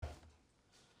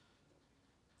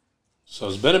So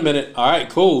it's been a minute. All right,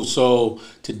 cool. So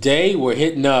today we're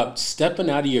hitting up stepping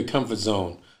out of your comfort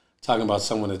zone. Talking about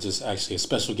someone that just actually a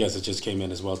special guest that just came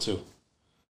in as well too.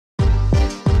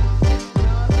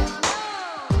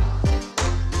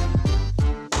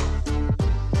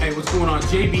 Hey, what's going on?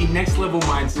 JB, Next Level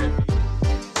Mindset.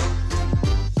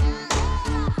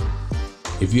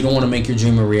 If you don't want to make your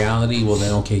dream a reality, well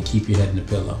then okay, keep your head in the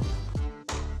pillow.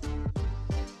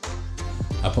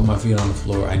 I put my feet on the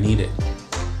floor. I need it.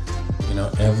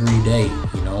 Every day,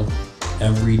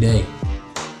 every day.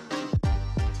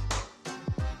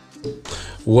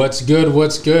 What's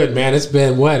good, man? It's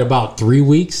been, about 3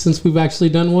 weeks since we've actually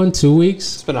done one? 2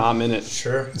 weeks? It's been a hot minute.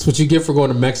 Sure. That's what you get for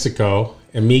going to Mexico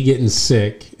and me getting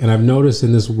sick. And I've noticed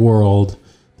in this world,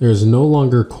 there's no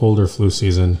longer cold or flu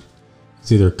season.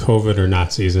 It's either COVID or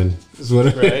not season. Is what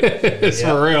it is.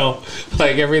 For real.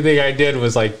 Like everything I did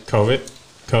was like COVID.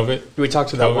 We talked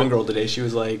to that one girl today. She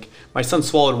was like, my son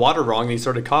swallowed water wrong and he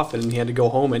started coughing and he had to go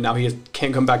home and now he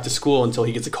can't come back to school until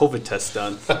he gets a COVID test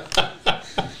done.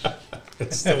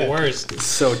 It's the worst. It's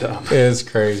so dumb. It's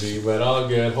crazy, but all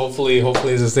good. Hopefully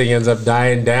this thing ends up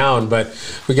dying down. But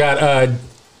we got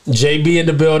JB in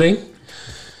the building.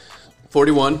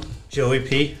 41. Joey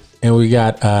P. And we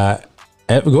got, go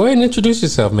ahead and introduce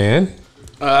yourself, man.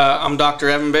 I'm Dr.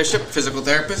 Evan Bishop, physical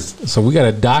therapist. So we got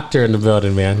a doctor in the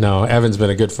building, man. No, Evan's been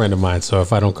a good friend of mine. So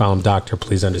if I don't call him doctor,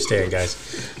 please understand, guys.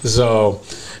 So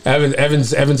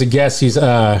Evan's a guest. He's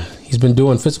been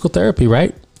doing physical therapy,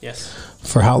 right? Yes.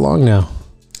 For how long now?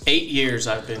 8 years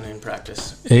I've been in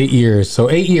practice. 8 years.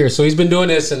 So 8 years. So he's been doing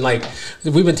this, and like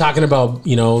we've been talking about,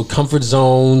 comfort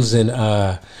zones and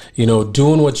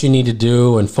doing what you need to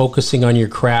do and focusing on your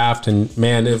craft. And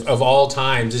man, of all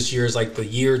times, this year is like the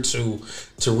year to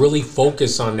really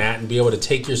focus on that and be able to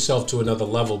take yourself to another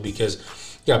level, because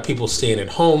you got people staying at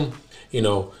home.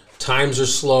 Times are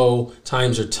slow,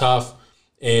 times are tough.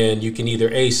 And you can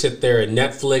either sit there and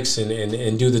Netflix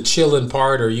and do the chilling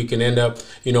part, or you can end up,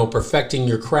 perfecting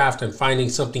your craft and finding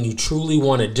something you truly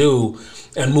want to do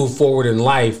and move forward in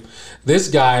life. This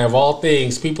guy, of all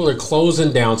things, people are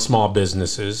closing down small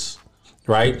businesses,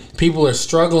 right? People are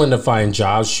struggling to find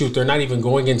jobs. Shoot, they're not even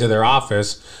going into their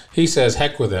office. He says,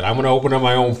 heck with it. I'm going to open up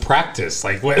my own practice.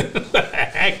 Like, what the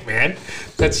heck, man?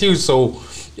 That's huge. So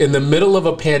in the middle of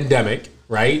a pandemic,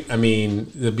 right? I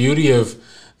mean, the beauty of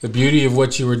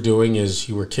what you were doing is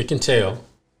you were kicking tail.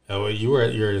 You were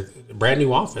at your brand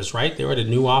new office, right? They were at a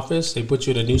new office. They put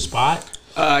you at a new spot.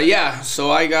 Yeah.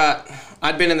 So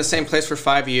I'd been in the same place for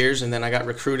 5 years, and then I got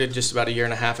recruited just about a year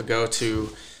and a half ago to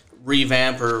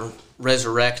revamp or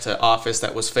resurrect an office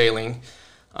that was failing.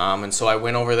 And so I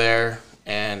went over there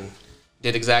and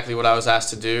did exactly what I was asked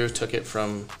to do. Took it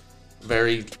from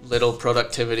very little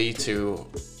productivity to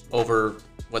over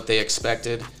what they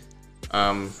expected.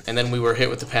 And then we were hit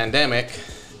with the pandemic,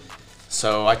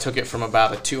 so I took it from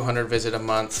about a 200 visit a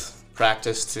month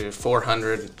practice to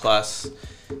 400 plus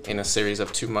in a series of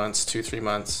 3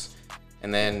 months.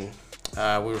 And then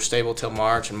we were stable till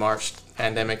March, and March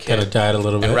pandemic hit. Kind of died a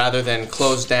little bit. And rather than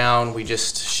close down, we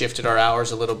just shifted our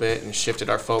hours a little bit and shifted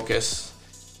our focus,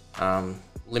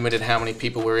 limited how many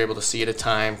people we were able to see at a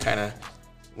time.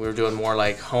 We were doing more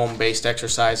like home-based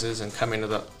exercises and coming to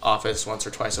the office once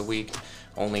or twice a week.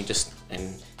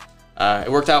 It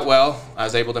worked out well. I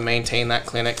was able to maintain that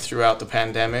clinic throughout the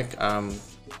pandemic. And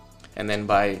then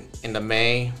by end of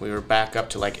May, we were back up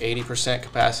to like 80%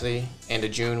 capacity. End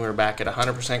of June, we were back at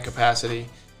 100% capacity.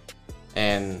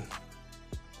 And,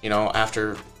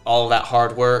 after all of that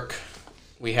hard work,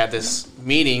 we had this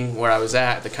meeting where I was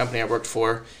at, the company I worked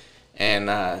for, and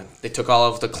they took all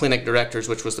of the clinic directors,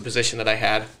 which was the position that I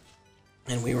had,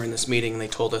 and we were in this meeting, and they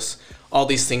told us all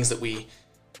these things that we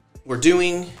were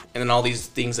doing, and then all these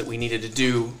things that we needed to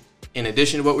do in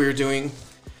addition to what we were doing.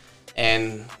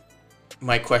 And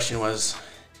my question was,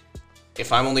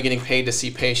 if I'm only getting paid to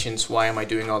see patients, why am I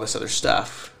doing all this other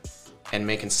stuff and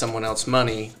making someone else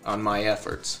money on my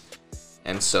efforts?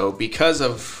 And so because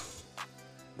of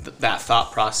that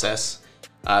thought process,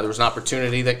 there was an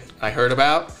opportunity that I heard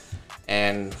about,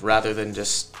 and rather than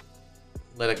just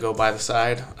let it go by the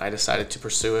side, I decided to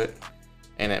pursue it,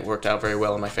 and it worked out very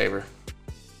well in my favor.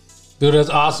 Dude,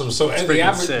 that's awesome. So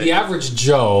the average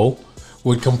Joe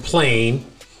would complain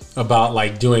about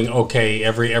like doing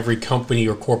every company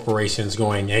or corporation is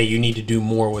going, hey, you need to do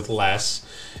more with less.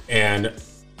 And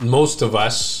most of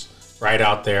us right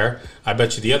out there, I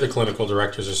bet you the other clinical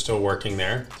directors are still working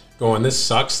there, going, this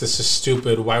sucks, this is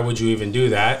stupid, why would you even do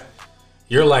that?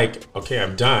 You're like, okay,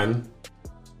 I'm done,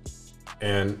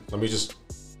 and let me just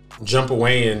jump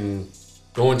away and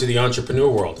go into the entrepreneur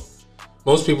world.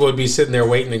 Most people would be sitting there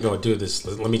waiting and go, dude,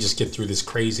 let me just get through this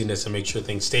craziness and make sure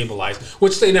things stabilize,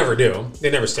 which they never do. They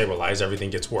never stabilize.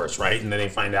 Everything gets worse, right? And then they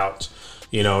find out,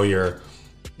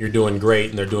 you're doing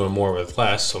great and they're doing more with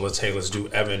less. So let's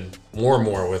do even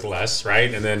more with less,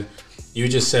 right? And then you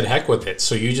just said heck with it.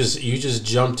 So you just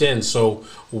jumped in. So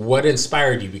what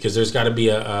inspired you? Because there's got to be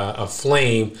a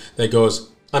flame that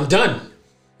goes, I'm done.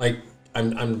 Like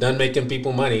I'm done making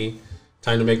people money.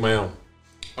 Time to make my own.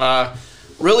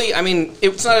 Really, I mean,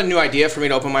 it's not a new idea for me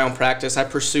to open my own practice. I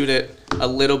pursued it a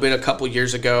little bit a couple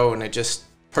years ago, and it just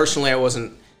personally I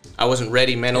wasn't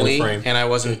ready mentally, and I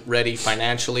wasn't ready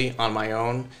financially on my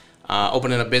own.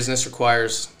 Opening a business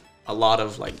requires a lot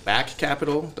of like back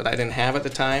capital that I didn't have at the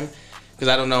time, because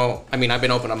I don't know. I mean, I've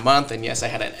been open a month, and yes, I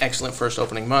had an excellent first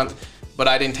opening month, but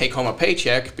I didn't take home a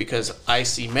paycheck because I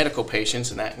see medical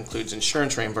patients, and that includes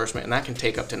insurance reimbursement, and that can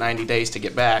take up to 90 days to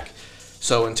get back.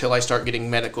 So until I start getting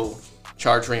medical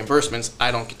charge reimbursements,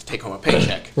 I don't get to take home a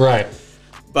paycheck. Right.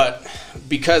 But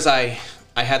because I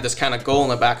had this kind of goal in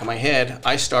the back of my head,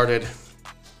 I started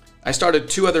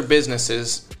 2 other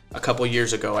businesses a couple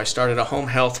years ago. I started a home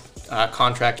health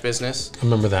contract business. I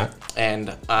remember that.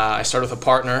 And I started with a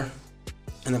partner,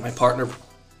 and then my partner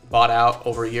bought out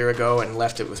over a year ago and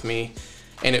left it with me.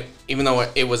 And even though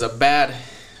it was a bad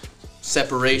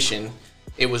separation,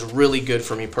 it was really good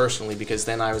for me personally, because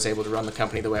then I was able to run the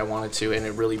company the way I wanted to, and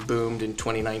it really boomed in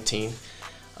 2019.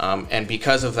 And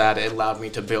because of that, it allowed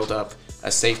me to build up a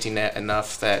safety net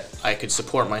enough that I could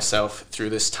support myself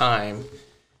through this time.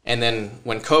 And then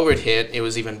when COVID hit, it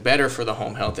was even better for the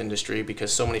home health industry,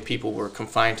 because so many people were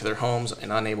confined to their homes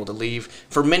and unable to leave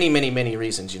for many, many, many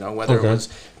reasons, whether it was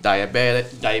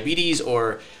diabetes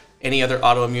or any other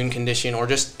autoimmune condition or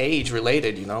just age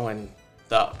related, and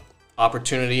the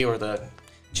opportunity or the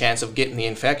chance of getting the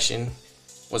infection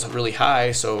was really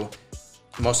high. So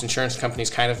most insurance companies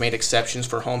kind of made exceptions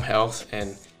for home health,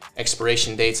 and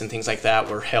expiration dates and things like that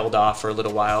were held off for a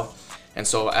little while. And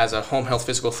so as a home health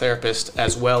physical therapist,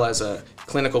 as well as a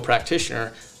clinical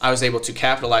practitioner, I was able to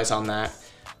capitalize on that.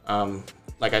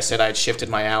 Like I said, I had shifted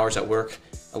my hours at work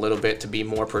a little bit to be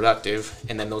more productive.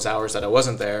 And then those hours that I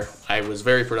wasn't there, I was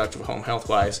very productive home health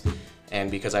wise. And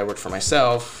because I worked for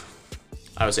myself,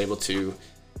 I was able to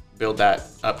build that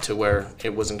up to where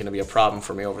it wasn't going to be a problem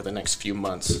for me over the next few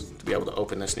months to be able to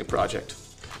open this new project.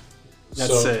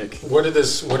 That's sick. Where did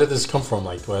this come from?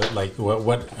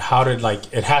 How did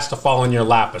it has to fall in your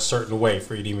lap a certain way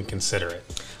for you to even consider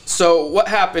it? So what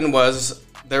happened was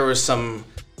there was some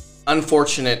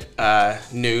unfortunate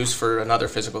news for another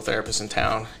physical therapist in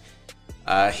town.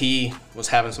 He was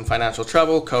having some financial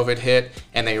trouble, COVID hit,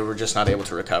 and they were just not able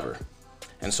to recover.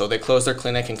 And so they closed their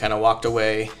clinic and kind of walked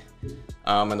away,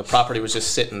 and the property was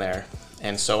just sitting there.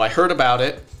 And so I heard about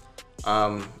it,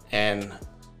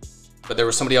 but there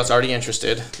was somebody else already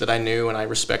interested that I knew and I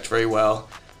respect very well,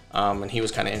 and he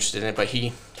was kind of interested in it, but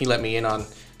he let me in on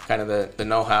kind of the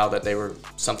know-how that they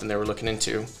were looking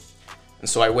into. And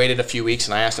so I waited a few weeks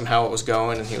and I asked him how it was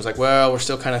going, and he was like, well, we're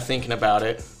still kind of thinking about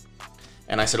it.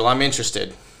 And I said, well, I'm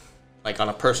interested, on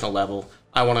a personal level.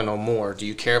 I want to know more. Do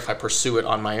you care if I pursue it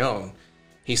on my own?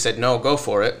 He said, no, go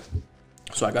for it.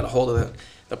 So I got a hold of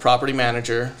the property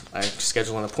manager. I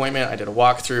scheduled an appointment. I did a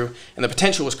walkthrough, and the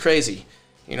potential was crazy.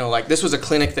 This was a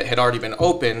clinic that had already been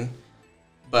open,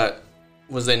 but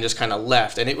was then just kind of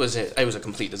left, and it was a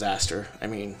complete disaster. I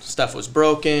mean, stuff was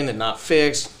broken and not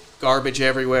fixed, garbage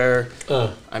everywhere.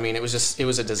 I mean, it was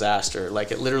a disaster.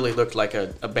 It literally looked like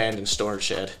an abandoned storage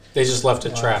shed. They just left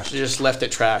it trashed. They just left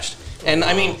it trashed. And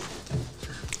I mean,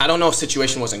 I don't know if the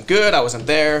situation wasn't good. I wasn't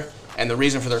there. And the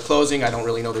reason for their closing, I don't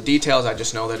really know the details. I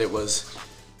just know that it was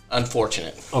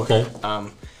unfortunate. Okay.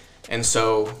 And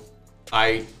so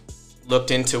I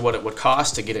looked into what it would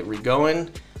cost to get it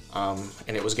regoing,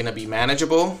 and it was going to be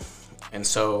manageable. And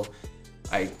so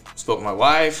I spoke with my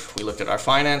wife. We looked at our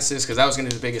finances, because that was going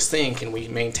to be the biggest thing. Can we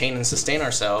maintain and sustain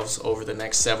ourselves over the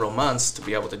next several months to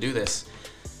be able to do this?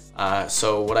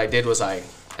 So what I did was I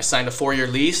signed a 4-year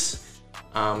lease,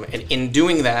 and in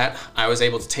doing that, I was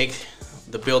able to take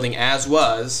the building as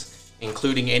was,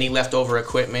 including any leftover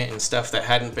equipment and stuff that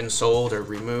hadn't been sold or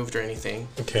removed or anything.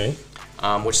 Okay.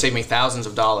 Which saved me thousands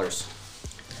of dollars,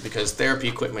 because therapy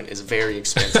equipment is very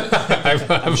expensive.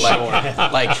 I'm sure.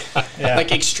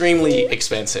 Extremely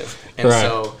expensive. And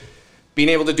so being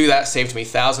able to do that saved me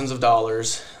thousands of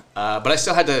dollars. But I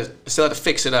still had to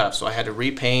fix it up. So I had to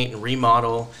repaint and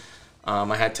remodel.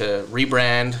 I had to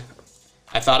rebrand.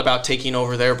 I thought about taking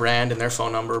over their brand and their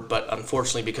phone number, but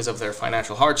unfortunately, because of their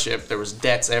financial hardship, there was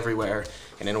debts everywhere.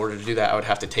 And in order to do that, I would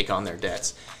have to take on their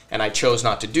debts. And I chose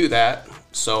not to do that.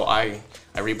 So I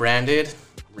rebranded,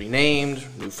 renamed,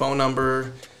 new phone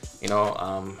number, you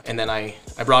know, and then I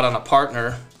brought on a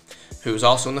partner who's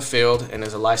also in the field and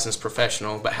is a licensed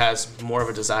professional, but has more of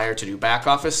a desire to do back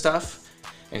office stuff.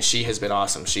 And she has been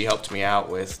awesome. She helped me out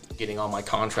with getting all my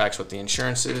contracts with the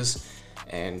insurances,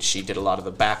 and she did a lot of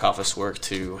the back office work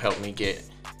to help me get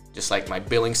just like my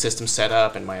billing system set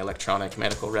up and my electronic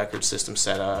medical record system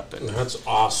set up. And That's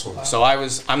awesome. so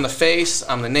I'm the face,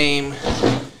 I'm the name,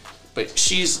 but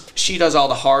she does all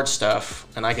the hard stuff,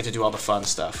 and I get to do all the fun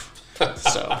stuff.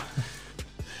 So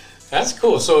That's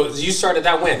cool. So you started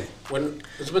that when?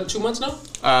 It's been 2 months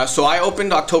now? so I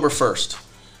opened October 1st.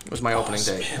 Was my opening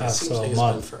day. Man, that That's seems a like it's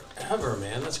month. been forever,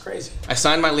 man. That's crazy. I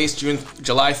signed my lease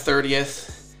July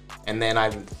 30th, and then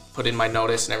I put in my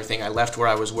notice and everything. I left where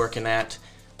I was working at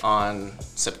on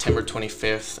September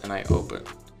 25th, and I opened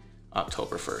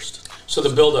October 1st. So the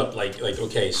build-up, like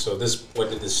okay, so when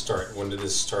did this start? When did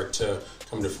this start to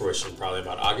come to fruition? Probably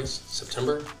about August,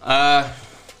 September? I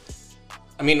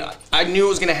mean, I knew it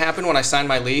was going to happen when I signed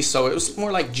my lease, so it was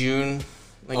more like June.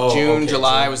 Okay,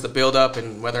 July June. was the build-up,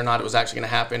 and whether or not it was actually going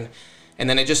to happen. And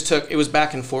then it was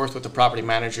back and forth with the property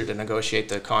manager to negotiate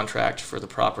the contract for the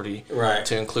property, Right.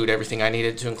 to include everything I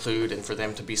needed to include, and for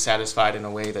them to be satisfied in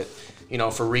a way that, you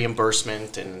know, for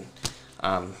reimbursement and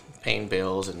paying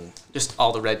bills and just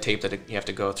all the red tape that you have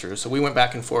to go through. So we went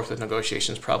back and forth with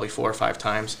negotiations probably 4 or 5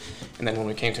 times, and then when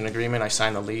we came to an agreement, I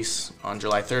signed the lease on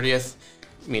July 30th,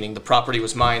 meaning the property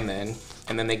was mine then,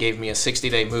 and then they gave me a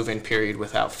 60-day move-in period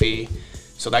without fee.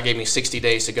 So that gave me 60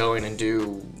 days to go in and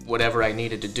do whatever I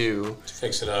needed to do To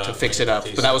fix it up. to fix it up.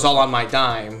 But that was all on my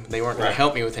dime. They weren't going Right. to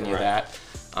help me with any of Right. that.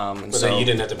 And But so then you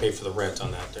didn't have to pay for the rent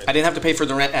on that. I didn't have to pay for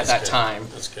the rent at that good. time.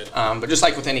 That's good. But just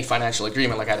like with any financial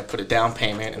agreement, like I had to put a down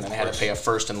payment, and then I had to course. pay a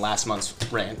first and last month's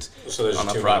rent So there's on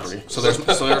the 2 property. months. So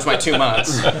there's my 2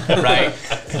 months, right?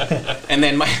 And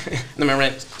then my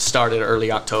rent started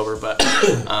early October, but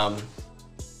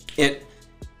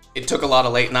it took a lot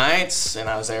of late nights, and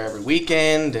I was there every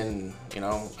weekend, and you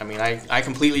know, I mean, I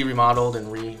completely remodeled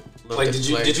and re-looked Like, at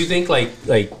the place. did you think like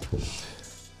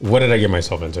what did I get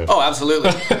myself into? Oh, absolutely.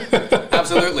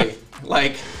 Absolutely.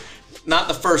 Like, not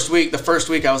the first week. The first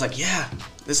week I was like, yeah,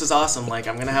 this is awesome. Like,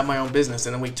 I'm going to have my own business.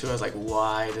 And then week 2, I was like,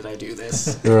 why did I do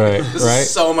this? Right, This is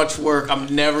so much work.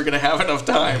 I'm never going to have enough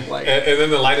time. Like, And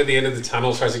then the light at the end of the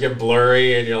tunnel starts to get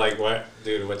blurry, and you're like, "What,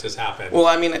 dude? What just happened?" well,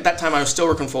 I mean, at that time I was still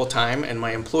working full time, and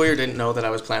my employer didn't know that I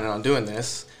was planning on doing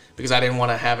this because I didn't want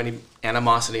to have any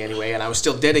animosity anyway. And I was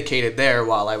still dedicated there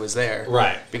while I was there.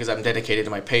 Right. Because I'm dedicated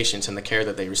to my patients and the care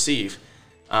that they receive.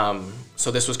 So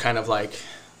this was kind of like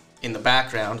in the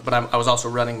background, but I was also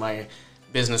running my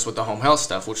business with the home health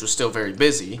stuff, which was still very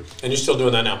busy. And you're still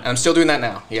doing that now. And I'm still doing that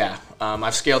now, yeah.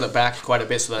 I've scaled it back quite a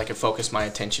bit so that I can focus my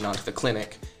attention onto the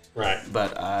clinic. Right.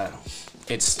 But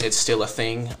it's still a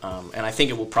thing, and I think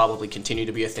it will probably continue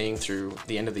to be a thing through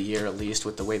the end of the year, at least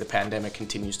with the way the pandemic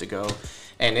continues to go.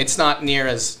 And it's not near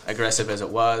as aggressive as it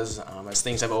was. As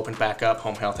things have opened back up,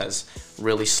 home health has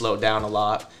really slowed down a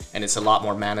lot, and it's a lot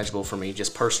more manageable for me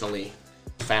just personally,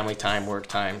 family time, work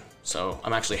time. So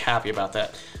I'm actually happy about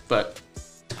that. But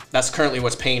that's currently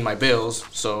what's paying my bills,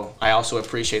 so I also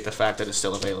appreciate the fact that it's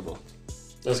still available.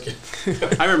 That's good.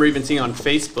 I remember even seeing on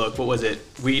Facebook, what was it?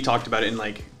 We talked about it in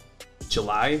like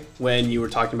July when you were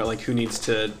talking about like who needs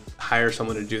to hire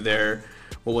someone to do their,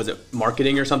 what was it,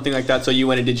 marketing or something like that. So you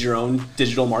went and did your own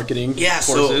digital marketing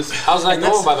courses. How's that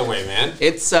going, by the way, man?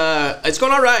 It's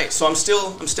going all right. So I'm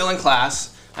still in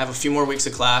class. I have a few more weeks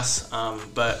of class,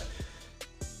 but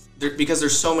because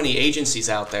there's so many agencies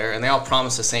out there and they all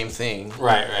promise the same thing.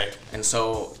 Right, right. And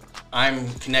so I'm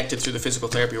connected through the physical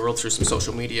therapy world through some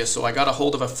social media. So I got a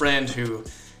hold of a friend who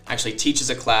actually teaches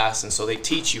a class, and so they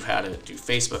teach you how to do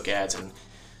Facebook ads and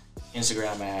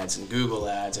Instagram ads and Google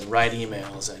ads and write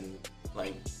emails and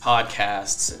like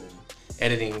podcasts and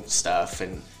editing stuff.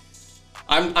 And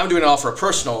I'm doing it all for a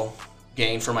personal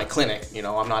gain for my clinic. You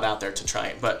know, I'm not out there to try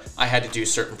it, but I had to do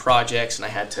certain projects, and I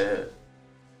had to,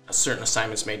 certain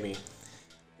assignments made me,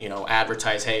 you know,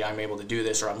 advertise, hey, I'm able to do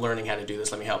this, or I'm learning how to do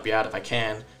this, let me help you out if I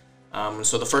can.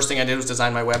 So the first thing I did was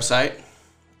design my website,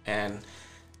 and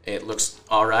it looks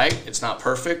all right. It's not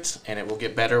perfect, and it will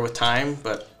get better with time,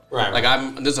 but Right, like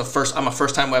I'm a first-time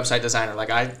website designer. Like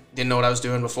I didn't know what I was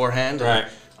doing beforehand. Right.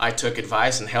 I took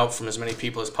advice and help from as many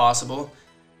people as possible,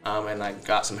 and I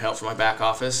got some help from my back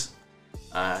office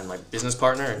and my business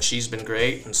partner, and she's been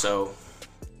great. And so,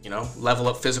 you know, Level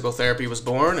Up Physical Therapy was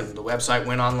born, and the website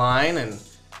went online, and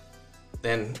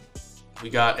then we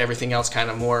got everything else kind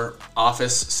of more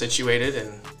office situated,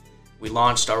 and we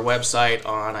launched our website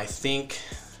on, I think,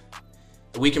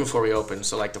 the weekend before we opened.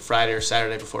 So like the Friday or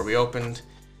Saturday before we opened,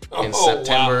 in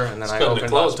September, and then I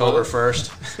opened October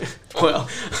 1st. Well,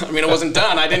 I mean, it wasn't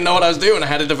done. I didn't know what I was doing. I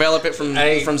had to develop it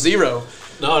from zero.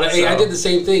 No, hey, I did the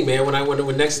same thing, man.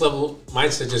 When Next Level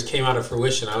Mindset just came out of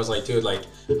fruition, I was like, dude, like,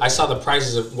 I saw the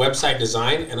prices of website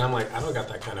design, and I'm like, I don't got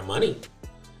that kind of money.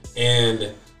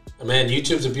 And man,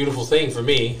 YouTube's a beautiful thing for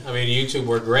me. I mean, YouTube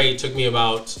worked great. Took me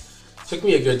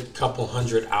a good couple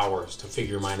 100 hours to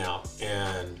figure mine out,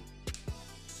 and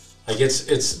like there's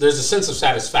a sense of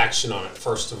satisfaction on it,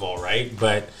 first of all, right?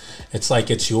 But it's like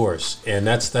it's yours, and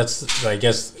that's I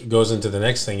guess goes into the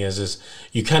next thing is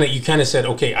you kind of said,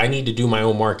 okay, I need to do my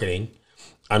own marketing.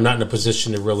 I'm not in a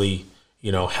position to really,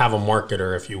 have a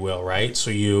marketer, if you will, right? So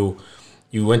you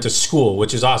went to school,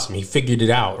 which is awesome. He figured it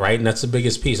out, right? And that's the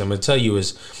biggest piece. I'm going to tell you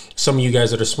is some of you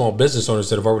guys that are small business owners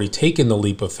that have already taken the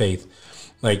leap of faith.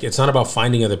 Like, it's not about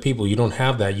finding other people. You don't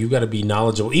have that. You got to be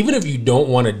knowledgeable. Even if you don't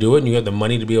want to do it and you have the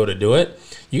money to be able to do it,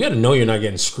 you got to know you're not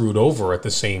getting screwed over at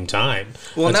the same time.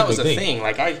 Well, and that was the thing.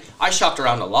 Like, I shopped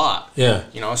around a lot. Yeah.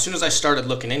 As soon as I started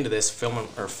looking into this,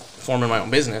 forming my own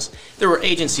business, there were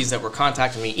agencies that were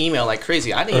contacting me, email like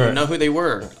crazy. I didn't even know who they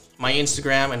were. My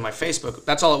Instagram and my Facebook,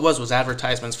 that's all it was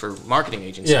advertisements for marketing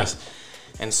agencies.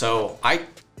 Yeah. And so I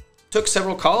took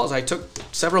several calls. I took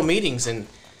several meetings, and,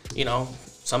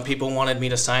 some people wanted me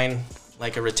to sign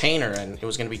like a retainer, and it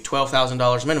was going to be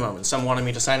 $12,000 minimum, and some wanted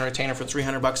me to sign a retainer for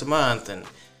 $300 a month, and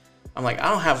I'm like, I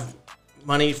don't have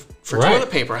money for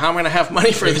toilet paper. How am I going to have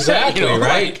money for exactly that?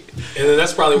 Right. And then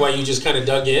that's probably why you just kind of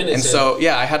dug in. And so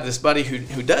I had this buddy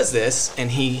who does this, and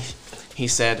he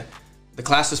said, the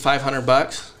class is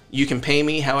 $500. You can pay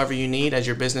me however you need as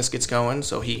your business gets going.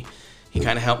 So he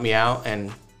kind of helped me out,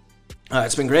 and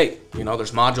it's been great.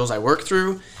 There's modules I work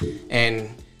through, and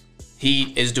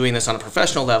he is doing this on a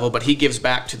professional level, but he gives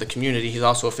back to the community. He's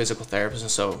also a physical therapist,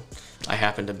 and so I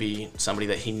happen to be somebody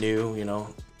that he knew,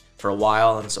 for a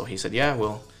while, and so he said, yeah,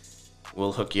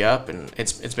 we'll hook you up, and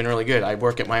it's been really good. I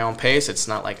work at my own pace. It's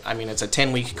not like, it's a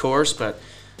 10-week course, but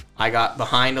I got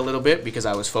behind a little bit because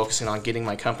I was focusing on getting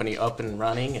my company up and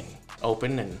running and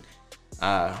open, and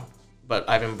but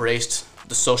I've embraced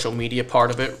the social media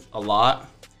part of it a lot,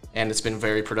 and it's been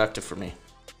very productive for me.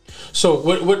 So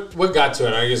what got to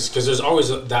it? I guess because there's always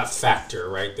that factor,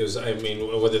 right?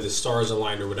 Whether the stars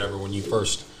aligned or whatever. When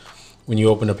you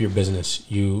opened up your business,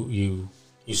 you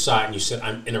saw it and you said,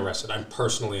 I'm interested. I'm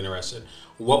personally interested.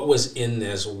 What was in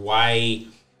this? Why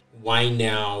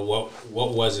now? What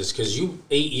was this? Because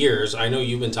 8 years. I know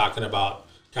you've been talking about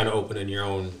kind of opening your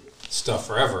own stuff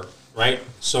forever, right?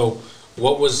 So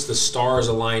what was the stars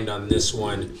aligned on this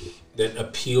one that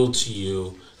appealed to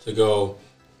you to go,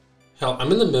 hell,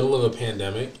 I'm in the middle of a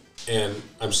pandemic and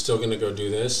I'm still going to go do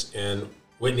this. And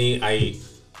Whitney,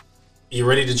 you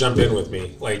ready to jump in with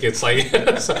me? Like, it's like,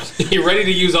 you're ready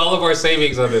to use all of our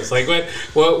savings on this. Like,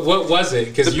 what was it?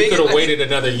 Because you could have waited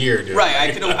another year, dude. Right.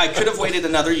 I could have waited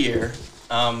another year.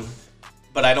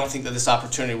 But I don't think that this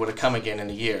opportunity would have come again in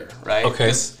a year, right?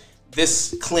 Okay.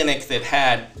 This clinic that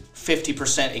had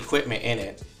 50% equipment in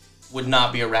it would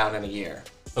not be around in a year.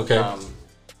 Okay.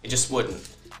 It just wouldn't.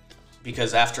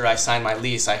 Because after I signed my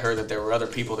lease, I heard that there were other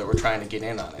people that were trying to get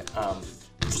in on it.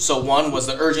 So one was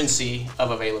the urgency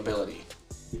of availability.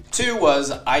 Two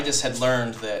was I just had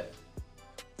learned that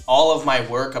all of my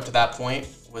work up to that point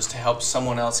was to help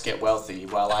someone else get wealthy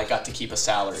while I got to keep a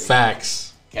salary.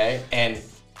 Facts. Okay? And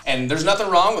there's nothing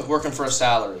wrong with working for a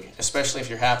salary, especially if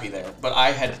you're happy there. But I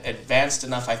had advanced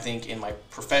enough, I think, in my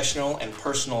professional and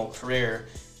personal career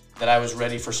that I was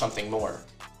ready for something more.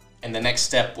 And the next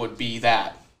step would be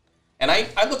that. And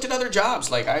I looked at other jobs.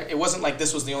 Like, it wasn't like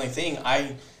this was the only thing.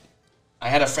 I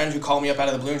had a friend who called me up out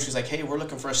of the blue, and she was like, hey, we're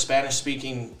looking for a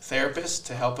Spanish-speaking therapist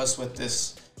to help us with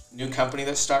this new company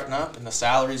that's starting up, and the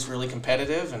salary's really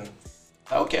competitive. And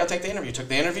okay, I'll take the interview. Took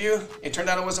the interview. It turned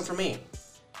out it wasn't for me.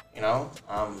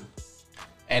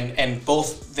 And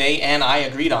both they and I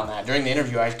agreed on that. During the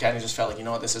interview, I kind of just felt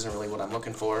like, this isn't really what I'm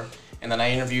looking for. And then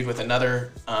I interviewed with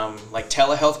another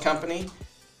telehealth company.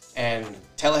 And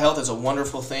telehealth is a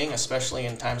wonderful thing, especially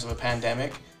in times of a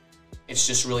pandemic. It's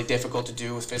just really difficult to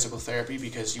do with physical therapy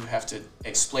because you have to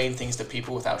explain things to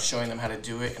people without showing them how to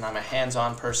do it. And I'm a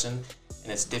hands-on person,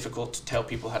 and it's difficult to tell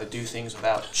people how to do things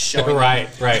without showing right,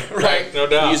 no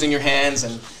doubt. Using your hands.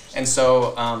 And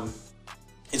so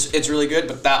it's really good,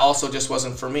 but that also just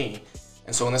wasn't for me.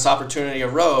 And so when this opportunity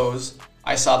arose,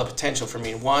 I saw the potential for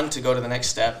me, one, to go to the next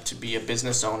step, to be a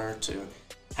business owner, to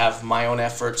have my own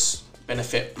efforts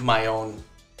benefit my own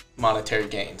monetary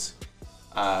gains.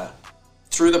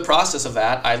 Through the process of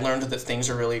that, I learned that things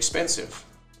are really expensive.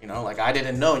 I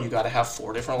didn't know you got to have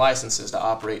 4 different licenses to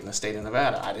operate in the state of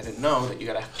Nevada. I didn't know that you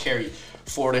got to carry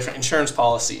 4 different insurance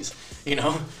policies. You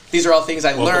know, these are all things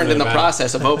I learned in the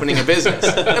process of opening a business.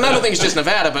 And I don't think it's just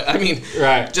Nevada, but I mean,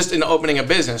 just in opening a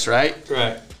business, right?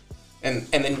 Right. And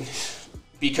then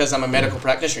because I'm a medical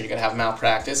practitioner, you got to have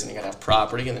malpractice, and you got to have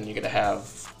property, and then you got to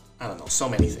have, I don't know, so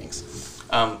many things.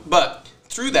 But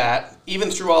through that, even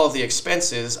through all of the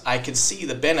expenses, I could see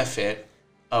the benefit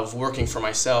of working for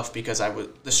myself because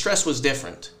the stress was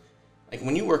different. Like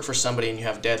when you work for somebody and you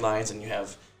have deadlines and you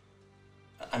have,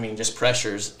 I mean, just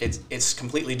pressures, it's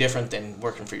completely different than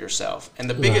working for yourself. And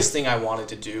the biggest thing I wanted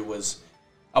to do was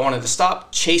I wanted to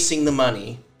stop chasing the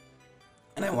money,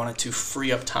 and I wanted to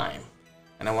free up time.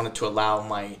 And I wanted to allow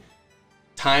my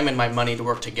time and my money to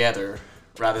work together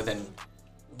rather than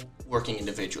working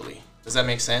individually. Does that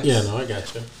make sense? Yeah, no, I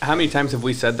got you. How many times have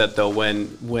we said that, though,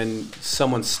 when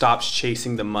someone stops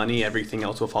chasing the money, everything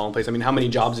else will fall in place? I mean, how many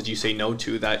jobs did you say no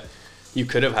to that you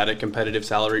could have had a competitive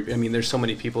salary? I mean, there's so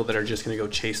many people that are just going to go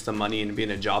chase the money and be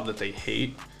in a job that they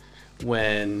hate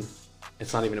when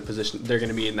it's not even a position. They're going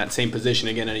to be in that same position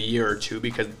again in a year or two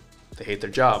because they hate their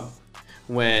job.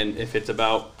 When if it's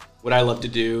about what I love to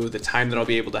do, the time that I'll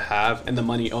be able to have, and the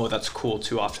money, oh, that's cool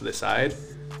too, off to the side,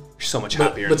 you're so much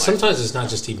happier. But sometimes it's not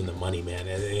just even the money, man.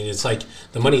 It's like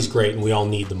the money's great, and we all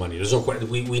need the money. There's no question.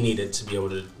 We need it to be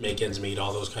able to make ends meet,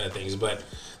 all those kind of things. But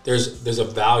there's a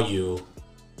value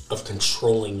of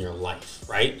controlling your life,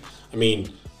 right? I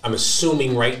mean, I'm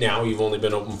assuming right now you've only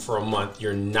been open for a month.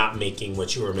 You're not making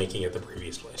what you were making at the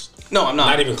previous place. No, I'm not.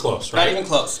 Not even close, right? Not even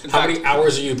close. How many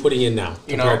hours are you putting in now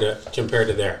compared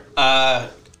to there?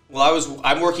 Well,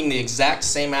 I'm working the exact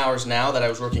same hours now that I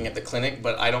was working at the clinic,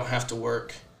 but I don't have to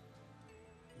work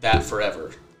that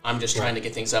forever. I'm just trying to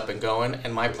get things up and going,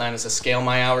 and my plan is to scale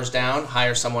my hours down,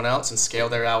 hire someone else, and scale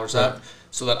their hours up,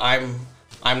 so that I'm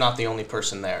not the only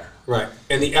person there. Right,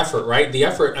 and the effort, right? The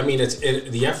effort. I mean,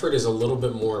 the effort is a little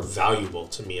bit more valuable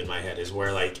to me in my head. Is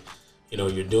where like, you know,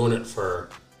 you're doing it for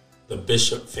the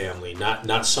Bishop family,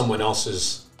 not someone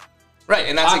else's. Right,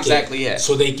 and that's exactly it.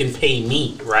 So they can pay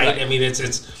me, right? I mean,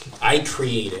 it's I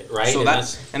create it, right? So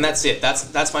that's it.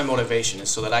 That's my motivation, is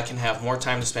so that I can have more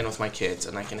time to spend with my kids,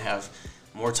 and I can have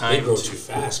more time. They grow too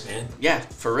fast, man. Yeah,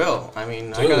 for real. I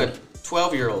mean, I got a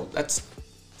 12-year-old.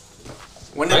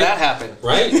 When did that happen?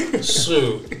 Right?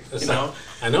 Shoot. You know?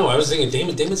 I know. I was thinking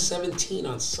Damon's 17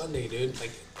 on Sunday, dude.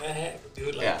 Like, what the heck,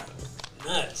 dude? Like,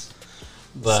 nuts.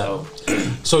 But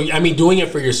so I mean, doing it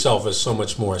for yourself is so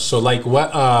much more. So like,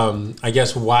 what? I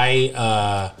guess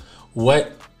why?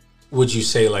 What would you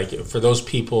say, like, for those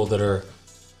people that are,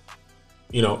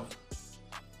 you know,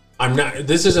 I'm not.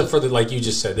 This isn't for the, like you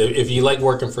just said. If you like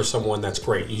working for someone, that's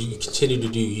great. You continue to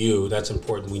do you. That's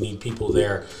important. We need people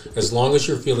there. As long as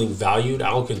you're feeling valued,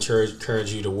 I'll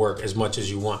encourage you to work as much as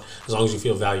you want, as long as you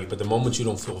feel valued. But the moment you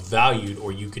don't feel valued,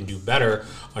 or you can do better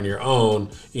on your own,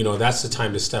 you know, that's the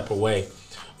time to step away.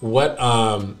 What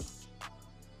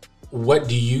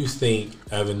do you think,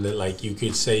 Evan, that like you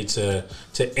could say to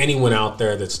anyone out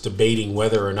there that's debating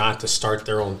whether or not to start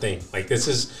their own thing? Like, this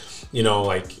is, you know,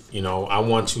 like, you know, I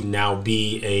want to now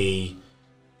be a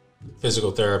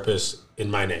physical therapist in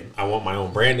my name. I want my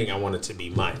own branding. I want it to be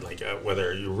mine. Like,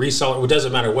 whether you resell it, it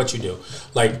doesn't matter what you do.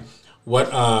 Like,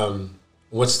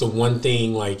 what's the one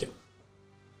thing, like,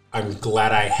 I'm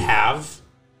glad I have?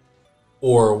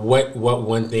 Or what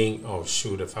one thing, oh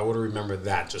shoot, if I would have remembered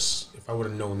that, if I would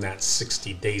have known that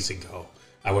 60 days ago,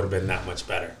 I would have been that much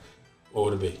better. What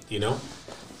would it be? Do you know?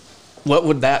 What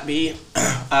would that be?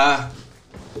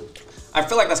 I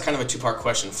feel like that's kind of a two-part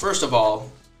question. First of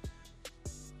all,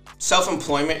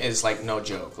 self-employment is like no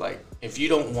joke. Like, if you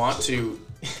don't want to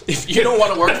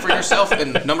work for yourself,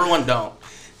 then number one, don't.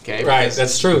 Okay? Right, because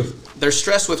that's true. There's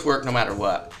stress with work no matter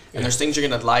what. And there's things you're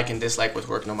going to like and dislike with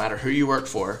work no matter who you work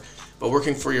for. But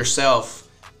working for yourself,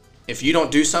 if you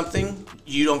don't do something,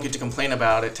 you don't get to complain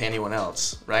about it to anyone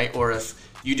else, right? Or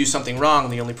if you do something wrong,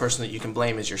 the only person that you can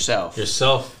blame is yourself.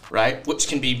 Right? Which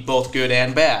can be both good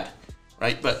and bad,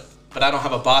 right? But I don't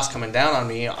have a boss coming down on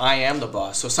me. I am the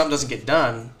boss. So if something doesn't get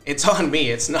done, it's on me.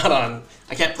 It's not on,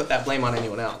 I can't put that blame on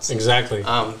anyone else. Exactly.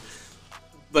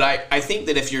 But I think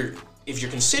that if you're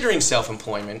considering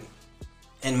self-employment,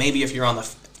 and maybe if you're on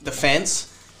the fence,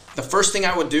 the first thing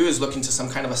I would do is look into some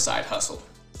kind of a side hustle,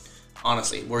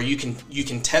 honestly, where you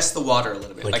can test the water a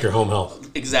little bit. Like your home health.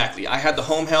 Exactly. I had the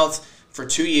home health for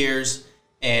 2 years,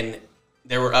 and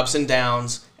there were ups and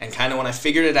downs, and kind of when I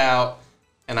figured it out,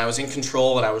 and I was in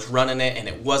control, and I was running it, and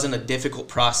it wasn't a difficult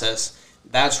process,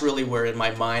 that's really where in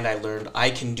my mind I learned I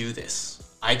can do this.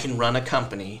 I can run a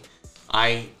company.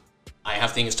 I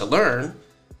have things to learn,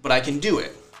 but I can do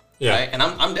it. Yeah, right? And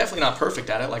I'm definitely not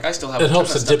perfect at it. Like, I still have. It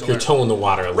helps to dip your toe in the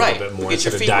water a little bit more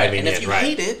instead of diving in. And if you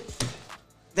hate it,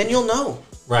 then you'll know.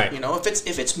 Right. You know, if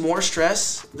it's more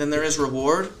stress than there is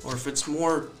reward, or if it's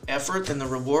more effort than the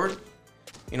reward,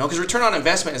 you know, because return on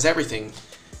investment is everything.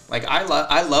 Like I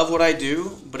love what I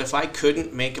do, but if I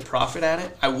couldn't make a profit at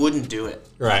it, I wouldn't do it.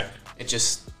 Right. That's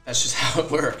just how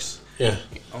it works. Yeah.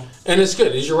 You know? And it's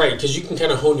good. You're right, because you can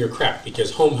kind of hone your craft, because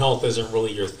home health isn't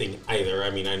really your thing either. I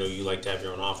mean, I know you like to have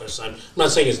your own office. I'm not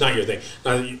saying it's not your thing.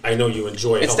 I know you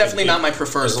enjoy it. It's definitely not my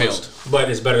preferred field. But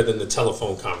it's better than the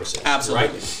telephone conversation. Absolutely.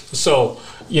 Right? So,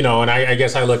 you know, and I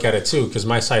guess I look at it too, because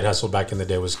my side hustle back in the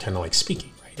day was kind of like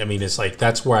speaking, right? I mean, it's like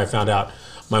that's where I found out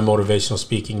my motivational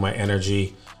speaking, my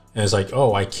energy. And it's like,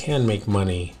 oh, I can make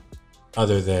money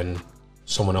other than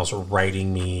someone else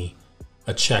writing me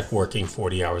a check working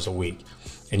 40 hours a week.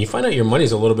 And you find out your money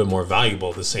is a little bit more valuable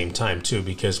at the same time too,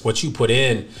 because what you put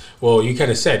in, well, you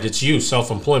kind of said it's you,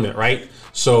 self-employment, right?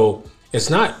 So it's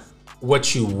not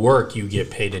what you work you get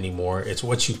paid anymore. It's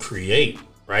what you create,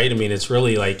 right? I mean, it's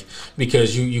really like,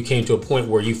 because you came to a point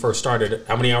where you first started,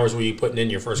 how many hours were you putting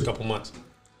in your first couple months?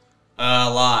 A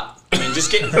lot. I mean,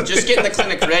 just getting the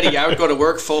clinic ready. I would go to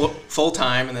work full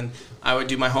time, and then I would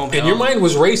do my home health. And your mind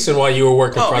was racing while you were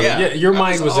working. Oh, yeah. Your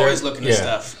mind was always there. looking at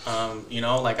stuff. You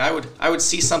know, like I would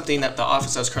see something at the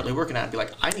office I was currently working at and be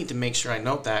like, I need to make sure I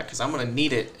note that because I'm going to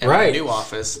need it at my new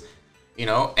office. You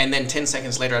know, and then 10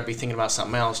 seconds later, I'd be thinking about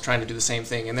something else, trying to do the same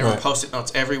thing. And there were Post-it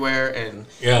notes everywhere and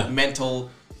mental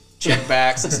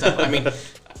checkbacks and stuff. I mean,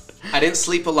 I didn't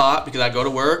sleep a lot because I'd go to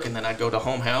work and then I'd go to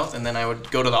home health and then I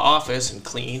would go to the office and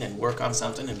clean and work on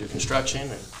something and do construction.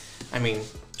 And I mean,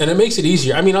 and it makes it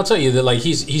easier. I mean, I'll tell you that, like,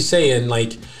 he's saying,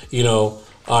 like, you know,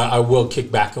 I will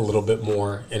kick back a little bit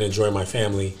more and enjoy my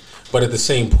family. But at the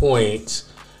same point,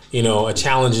 you know, a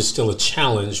challenge is still a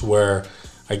challenge, where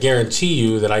I guarantee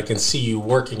you that I can see you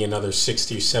working another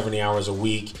 60 or 70 hours a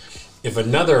week. If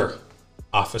another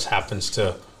office happens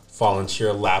to fall into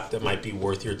your lap that might be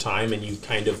worth your time, and you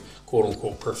kind of, quote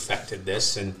unquote, perfected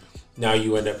this, and now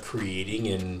you end up creating,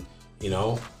 and, you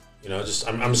know, just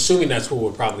I'm assuming that's what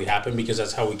would probably happen, because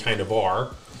that's how we kind of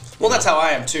are. Well, that's how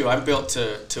I am too. I'm built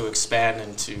to expand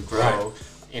and to grow,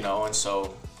 you know, and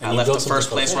so I left the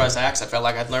first place where I was at 'cause I felt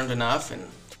like I'd learned enough and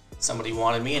somebody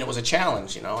wanted me, and it was a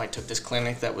challenge, you know. I took this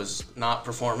clinic that was not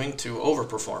performing to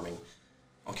overperforming.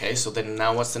 Okay, so then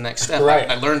now what's the next step? Right.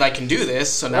 I learned I can do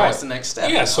this, so now what's the next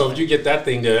step? Yeah, so if you get that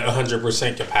thing to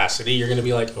 100% capacity, you're going to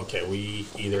be like, okay, we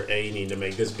either A, need to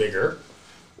make this bigger,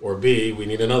 or B, we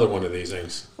need another one of these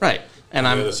things. Right. And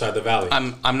on the other side of the valley.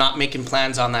 I'm not making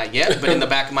plans on that yet, but in the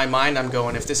back of my mind, I'm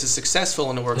going, if this is successful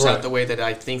and it works out the way that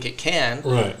I think it can,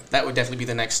 that would definitely be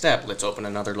the next step. Let's open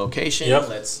another location.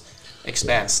 Let's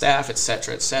expand staff, et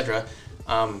cetera, et cetera.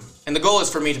 And the goal is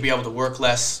for me to be able to work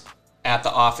less at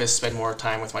the office, spend more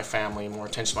time with my family, more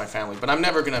attention to my family. But I'm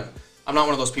not one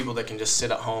of those people that can just sit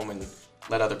at home and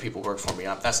let other people work for me.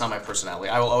 That's not my personality.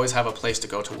 I will always have a place to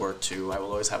go to work to. I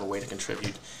will always have a way to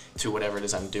contribute to whatever it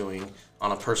is I'm doing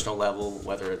on a personal level,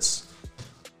 whether it's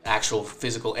actual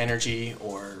physical energy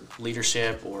or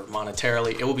leadership or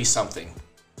monetarily. It will be something.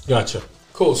 Gotcha.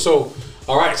 Cool. So,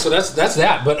 all right. So that's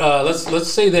that. But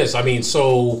let's say this. I mean,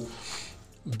 so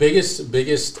biggest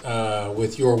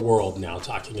with your world now,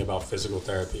 talking about physical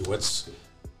therapy. What's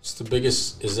the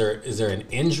biggest? Is there an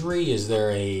injury? Is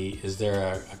there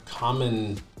a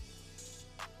common,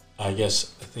 I guess,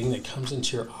 a thing that comes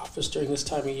into your office during this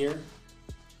time of year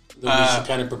that we should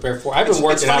kind of prepare for? I've been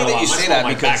working out a lot. It's funny that you say that,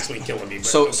 because back's been killing me.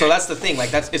 So that's the thing.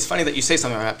 Like, it's funny that you say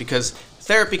something like that, because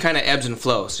therapy kind of ebbs and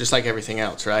flows, just like everything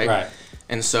else, right? Right.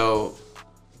 And so,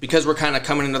 because we're kind of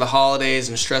coming into the holidays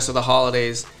and stress of the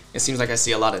holidays, it seems like I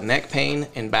see a lot of neck pain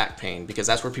and back pain, because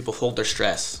that's where people hold their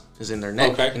stress, is in their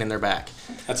neck and in their back.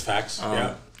 That's facts.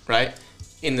 Yeah. Right?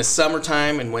 In the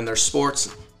summertime and when there's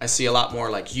sports, I see a lot more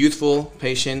like youthful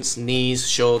patients, knees,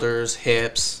 shoulders,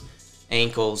 hips,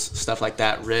 ankles, stuff like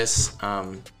that, wrists.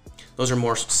 Those are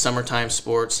more summertime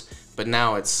sports, but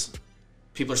now it's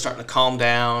people are starting to calm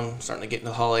down, starting to get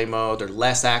into holiday mode. They're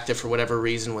less active for whatever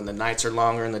reason when the nights are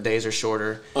longer and the days are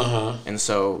shorter. And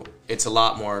so it's a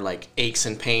lot more like aches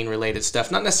and pain related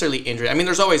stuff, not necessarily injury. I mean,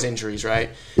 there's always injuries, right?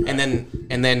 And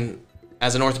then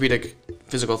as an orthopedic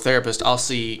physical therapist, I'll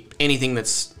see anything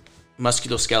that's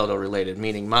musculoskeletal related,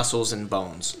 meaning muscles and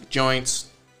bones, joints,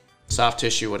 soft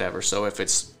tissue, whatever. So if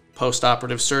it's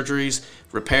post-operative surgeries,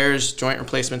 repairs, joint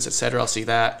replacements, etc., I'll see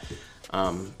that.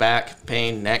 Back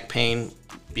pain, neck pain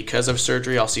because of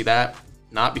surgery, I'll see that.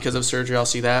 Not because of surgery, I'll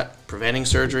see that. Preventing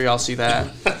surgery, I'll see that.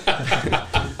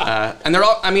 And they're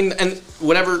all, I mean, and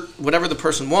whatever the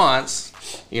person wants,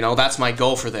 you know, that's my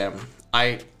goal for them.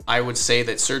 I would say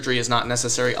that surgery is not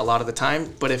necessary a lot of the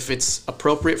time, but if it's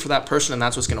appropriate for that person and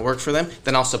that's what's going to work for them,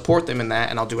 then I'll support them in that,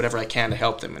 and I'll do whatever I can to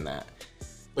help them in that.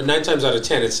 But 9 times out of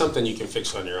 10, it's something you can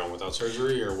fix on your own without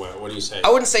surgery, or what? What do you say? I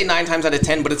wouldn't say 9 times out of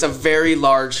 10, but it's a very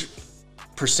large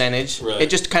percentage. Really? It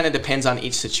just kind of depends on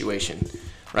each situation,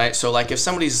 right? So like if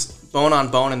somebody's bone on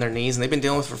bone in their knees and they've been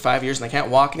dealing with it for 5 years and they can't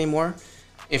walk anymore,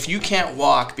 if you can't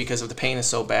walk because of the pain is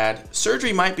so bad,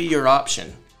 surgery might be your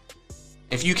option.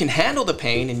 If you can handle the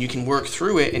pain and you can work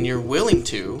through it and you're willing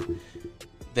to,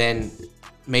 then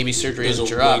maybe surgery isn't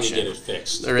your option. There's a way to get it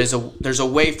fixed. There's a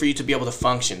way for you to be able to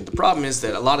function. The problem is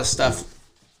that a lot of stuff,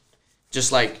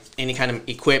 just like any kind of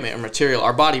equipment or material,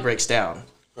 our body breaks down.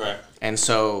 Right. And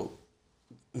so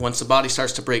once the body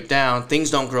starts to break down, things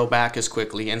don't grow back as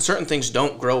quickly, and certain things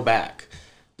don't grow back.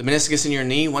 The meniscus in your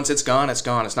knee, once it's gone, it's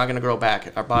gone. It's not going to grow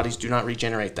back. Our bodies do not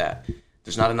regenerate that.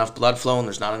 There's not enough blood flow and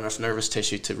there's not enough nervous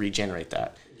tissue to regenerate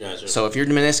that. Gotcha. So if your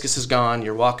meniscus is gone,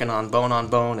 you're walking on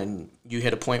bone, and you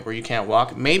hit a point where you can't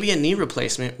walk, maybe a knee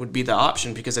replacement would be the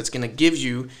option because it's going to give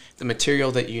you the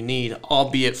material that you need,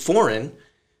 albeit foreign.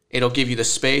 It'll give you the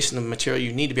space and the material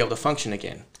you need to be able to function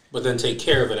again. But then take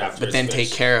care of it after But then it's take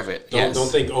fixed. care of it. Don't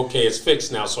think, okay, it's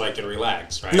fixed now so I can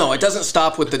relax, right? No, it doesn't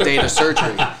stop with the date of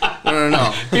surgery.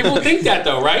 No. People think that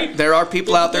though, right? There are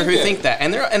people out there who think that,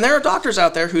 and there are doctors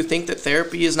out there who think that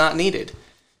therapy is not needed.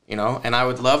 And I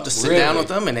would love to sit down with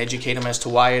them and educate them as to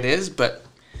why it is, but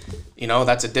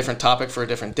that's a different topic for a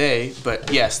different day.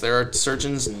 But yes, there are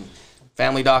surgeons and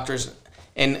family doctors,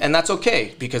 and that's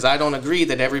okay because I don't agree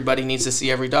that everybody needs to see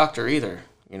every doctor either.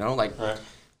 Right.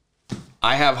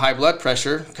 I have high blood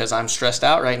pressure because I'm stressed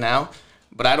out right now,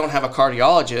 but I don't have a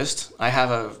cardiologist. I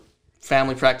have a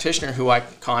family practitioner who I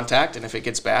contact, and if it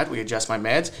gets bad, we adjust my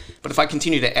meds. But if I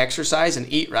continue to exercise and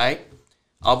eat right,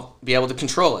 I'll be able to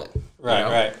control it.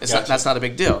 Right. That's not a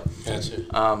big deal. Gotcha.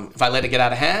 If I let it get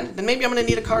out of hand, then maybe I'm going to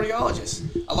need a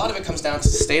cardiologist. A lot of it comes down to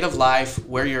the state of life,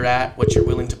 where you're at, what you're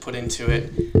willing to put into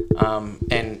it,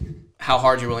 and how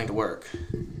hard you're willing to work.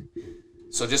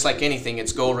 So just like anything,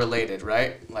 it's goal related,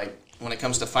 right? Like when it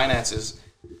comes to finances,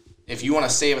 if you want to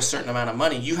save a certain amount of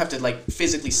money, you have to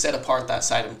physically set apart that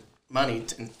side of money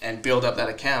and build up that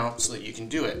account so that you can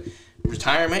do it.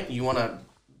 Retirement, you want to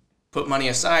put money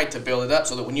aside to build it up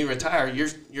so that when you retire,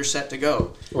 you're set to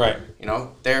go. Right.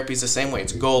 Therapy's the same way.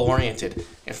 It's goal oriented.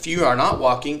 If you are not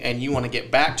walking and you want to get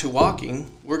back to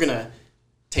walking, we're going to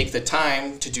take the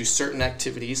time to do certain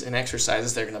activities and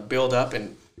exercises that are going to build up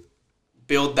and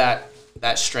build that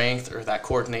strength or that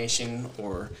coordination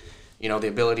or the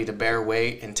ability to bear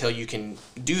weight until you can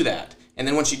do that. And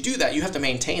then once you do that, you have to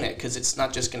maintain it because it's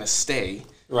not just going to stay.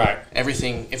 Right.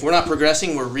 Everything. If we're not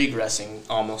progressing, we're regressing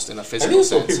almost in a I physical think that's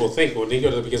sense. what people think when they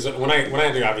go to because when I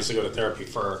had to obviously go to therapy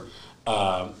for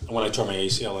when I tore my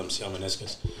ACL, MCL,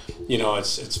 meniscus,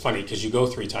 it's funny because you go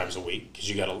 3 times a week because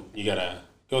you gotta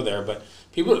go there. But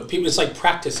people, it's like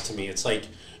practice to me. It's like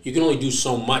you can only do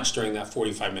so much during that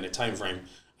 45-minute time frame.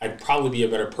 I'd probably be a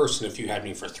better person if you had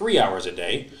me for 3 hours a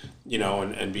day,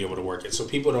 and be able to work it. So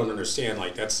people don't understand,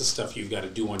 that's the stuff you've got to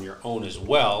do on your own as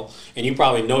well. And you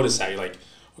probably notice that. You're like,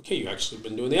 okay, you actually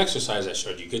been doing the exercise I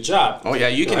showed you. Good job. Oh, yeah,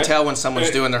 you can tell when someone's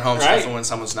doing their home Right? stuff and when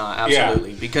someone's not,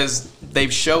 absolutely. Because they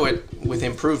show it with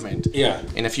improvement. Yeah.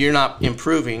 And if you're not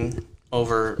improving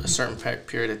over a certain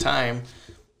period of time,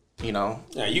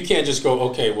 Yeah, you can't just go,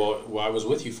 okay, well, I was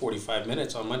with you 45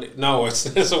 minutes on Monday. No,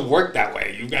 it doesn't work that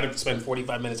way. You've got to spend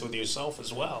 45 minutes with yourself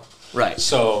as well. Right.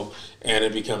 So, and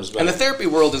it becomes better. And the therapy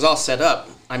world is all set up.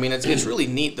 I mean, it's really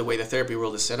neat the way the therapy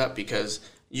world is set up because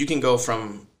you can go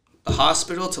from a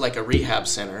hospital to a rehab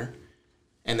center,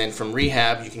 and then from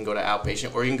rehab you can go to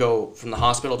outpatient, or you can go from the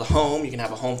hospital to home. You can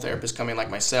have a home therapist come in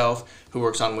like myself who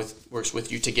works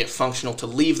with you to get functional to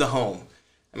leave the home.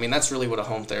 I mean, that's really what a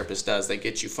home therapist does. They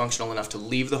get you functional enough to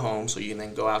leave the home so you can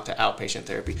then go out to outpatient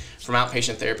therapy. From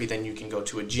outpatient therapy, then you can go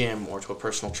to a gym or to a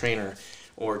personal trainer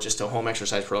or just a home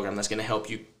exercise program that's going to help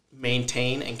you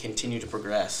maintain and continue to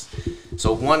progress.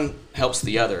 So one helps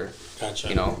the other.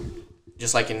 Gotcha.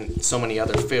 Just like in so many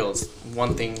other fields,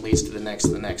 one thing leads to the next.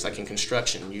 Like in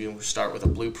construction, you start with a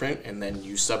blueprint and then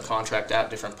you subcontract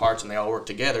out different parts and they all work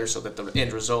together so that the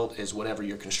end result is whatever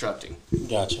you're constructing.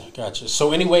 Gotcha.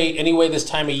 So anyway, this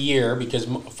time of year, because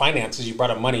finances, you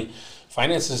brought up money,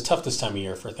 finances is tough this time of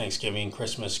year for Thanksgiving,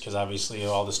 Christmas, because obviously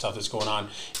all the stuff that's going on.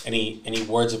 Any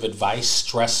words of advice,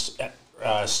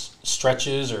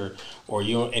 stretches, or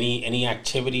any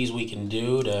activities we can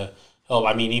do to help?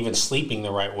 I mean, even sleeping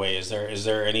the right way. Is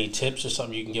there any tips or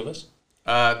something you can give us?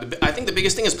 I think the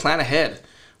biggest thing is plan ahead,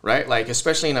 right?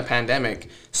 Especially in a pandemic,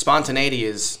 spontaneity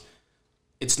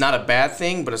it's not a bad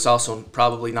thing, but it's also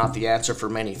probably not the answer for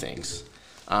many things.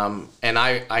 And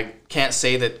I can't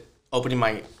say that opening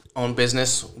my own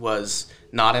business was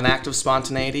not an act of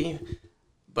spontaneity,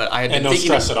 But I had And been no thinking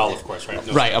stress at all, of course, right?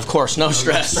 No Right, of course, no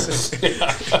stress.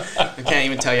 I can't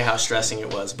even tell you how stressing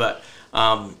it was, but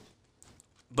plan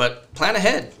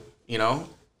ahead. You know,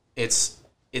 it's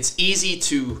easy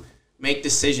to make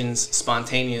decisions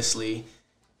spontaneously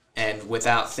and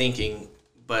without thinking,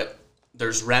 but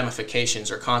there's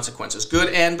ramifications or consequences,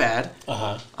 good and bad.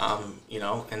 You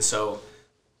know, and so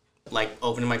like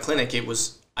opening my clinic, it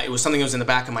was something that was in the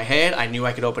back of my head. I knew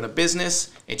I could open a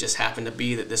business. It just happened to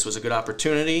be that this was a good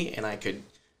opportunity, and I could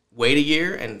wait a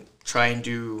year and try and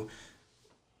do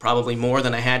probably more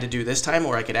than I had to do this time,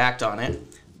 or I could act on it.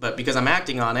 But because I'm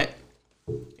acting on it,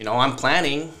 you know, I'm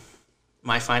planning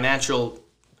my financial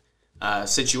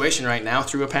situation right now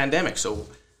through a pandemic. So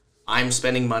I'm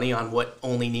spending money on what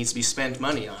only needs to be spent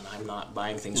money on. I'm not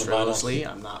buying things frivolously.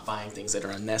 I'm not buying things that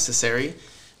are unnecessary.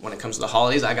 When it comes to the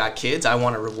holidays, I got kids. I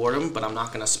want to reward them, but I'm not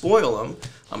going to spoil them.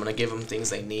 I'm going to give them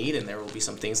things they need, and there will be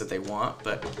some things that they want.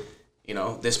 But, you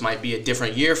know, this might be a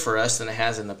different year for us than it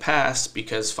has in the past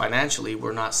because financially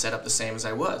we're not set up the same as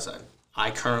I was. I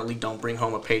currently don't bring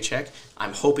home a paycheck.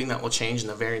 I'm hoping that will change in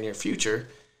the very near future,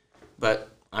 but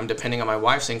I'm depending on my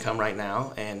wife's income right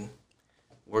now, and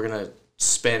we're going to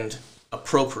spend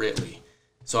appropriately.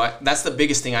 So that's the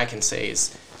biggest thing I can say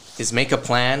is make a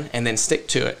plan and then stick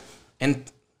to it. And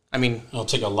I mean, It'll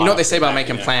take a lot. you know what they say about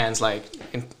making plans? Like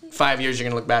in 5 years, you're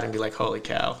gonna look back and be like, "Holy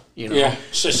cow!" You know? Yeah,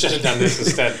 should have done this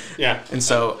instead. Yeah. And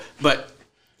so, but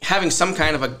having some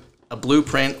kind of a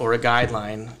blueprint or a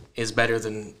guideline is better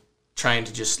than trying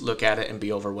to just look at it and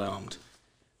be overwhelmed.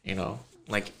 You know,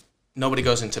 like nobody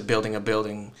goes into building a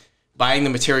building, buying the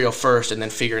material first, and then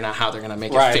figuring out how they're gonna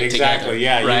make it fit exactly. together.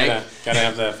 Yeah, right. You gotta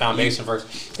have the foundation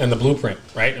first and the blueprint,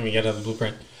 right? I mean, you gotta have the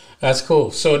blueprint. That's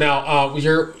cool. So now,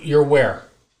 you're where?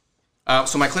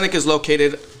 So my clinic is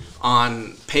located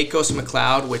on Pecos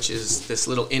McLeod, which is this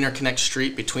little interconnect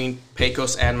street between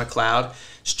Pecos and McLeod.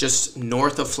 It's just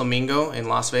north of Flamingo in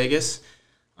Las Vegas.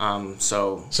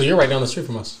 So you're right down the street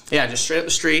from us. Yeah, just straight up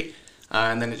the street,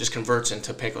 and then it just converts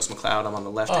into Pecos McLeod. I'm on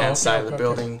the left-hand side of the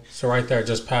building. So right there,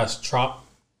 just past Trop?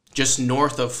 Just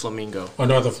north of Flamingo. Oh,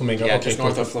 north of Flamingo. Yeah, okay, just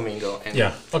north of Flamingo. And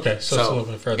yeah, okay, so it's a little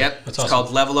bit further. Yep, That's it's awesome.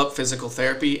 called Level Up Physical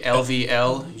Therapy,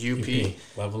 LVLUP.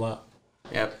 Level Up.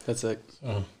 Yep. That's it.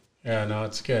 Oh, yeah, no,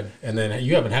 it's good. And then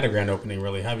you haven't had a grand opening,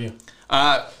 really, have you?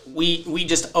 We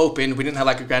just opened. We didn't have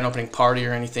like a grand opening party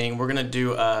or anything. We're gonna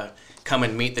do come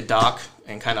and meet the doc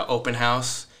and kind of open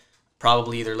house,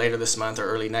 probably either later this month or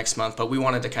early next month. But we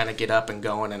wanted to kind of get up and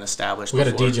going and establish. We got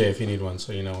a DJ if you need one,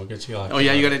 so we'll get you. Oh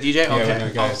yeah, you got a DJ? Yeah,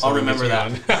 Okay, I'll remember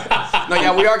that. No,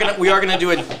 yeah, we are gonna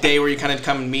do a day where you kind of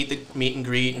come and meet and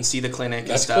greet and see the clinic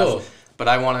and stuff. Cool. But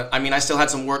I still had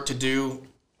some work to do,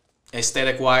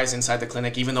 aesthetic wise, inside the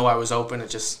clinic. Even though I was open,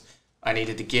 I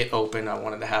needed to get open. I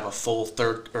wanted to have a full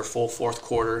fourth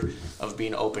quarter of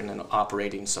being open and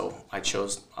operating. So I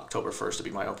chose October 1st to be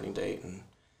my opening date, and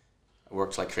I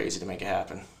worked like crazy to make it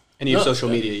happen. And you have social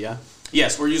media, yeah?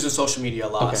 Yes, we're using social media a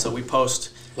lot. Okay. So we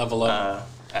post Level Up.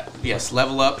 Yes,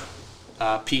 Level Up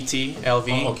PT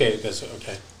LV. Oh, okay, that's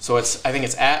okay. So I think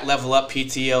it's at Level Up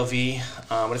PT LV.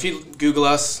 But if you Google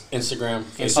us, Instagram.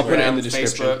 I'll put it in the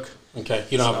description. Facebook. Okay,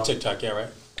 you don't have a TikTok yet, right?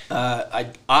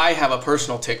 I have a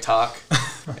personal TikTok.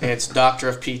 It's Doctor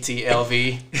of PT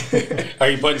LV. Are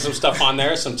you putting some stuff on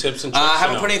there? Some tips and tricks? I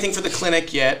haven't put anything for the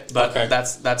clinic yet, but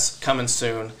that's coming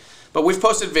soon. But we've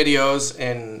posted videos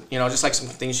and just like some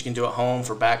things you can do at home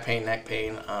for back pain, neck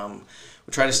pain.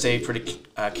 We try to stay pretty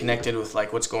connected with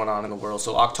like what's going on in the world.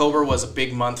 So October was a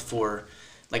big month for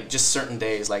like just certain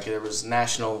days. Like there was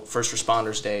National First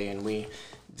Responders Day, and we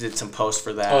did some posts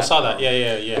for that. Oh, I saw that. Yeah.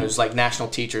 And it was like National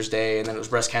Teachers Day, and then it was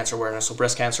Breast Cancer Awareness. So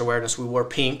breast cancer awareness, we wore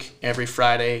pink every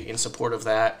Friday in support of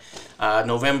that.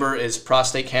 November is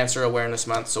Prostate Cancer Awareness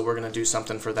Month, so we're going to do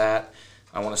something for that.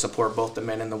 I want to support both the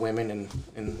men and the women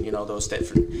and those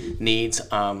different needs.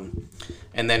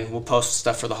 And then we'll post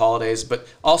stuff for the holidays, but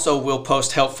also we'll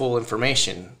post helpful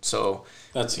information. So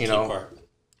that's the key part.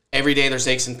 Every day there's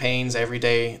aches and pains. Every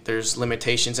day there's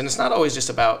limitations, and it's not always just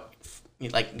about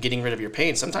like getting rid of your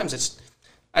pain. Sometimes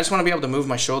I just want to be able to move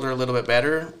my shoulder a little bit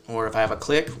better, or if I have a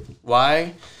click,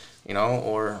 why,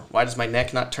 or why does my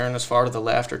neck not turn as far to the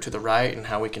left or to the right, and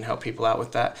how we can help people out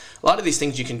with that. A lot of these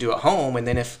things you can do at home, and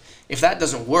then if that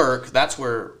doesn't work, that's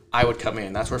where I would come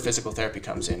in. That's where physical therapy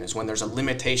comes in, is when there's a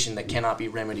limitation that cannot be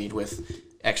remedied with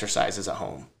exercises at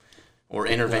home or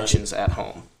interventions at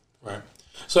home. Right.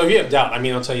 So if you have doubt,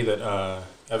 I'll tell you that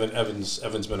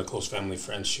Evan's been a close family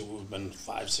friend. We've been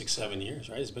 5, 6, 7 years,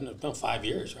 right? It's been 5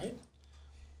 years, right?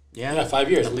 Yeah, 5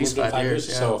 years. At least 5 years.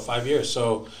 Yeah. So 5 years.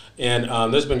 So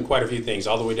and there's been quite a few things,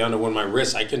 all the way down to when my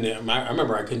wrist. I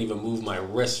remember I couldn't even move my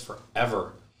wrist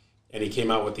forever, and he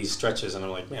came out with these stretches, and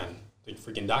I'm like, man, the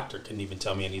freaking doctor couldn't even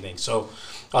tell me anything. So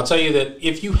I'll tell you that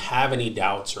if you have any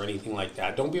doubts or anything like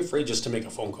that, don't be afraid just to make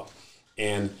a phone call.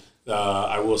 And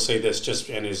I will say this,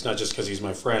 and it's not just because he's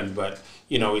my friend, but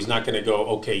he's not going to go,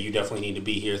 okay, you definitely need to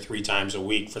be here 3 times a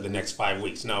week for the next 5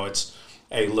 weeks. No, it's,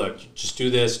 hey, look, just do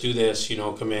this,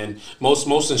 come in.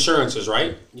 Most insurances,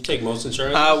 right? You take most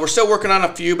insurance? We're still working on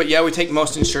a few, but yeah, we take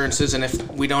most insurances, and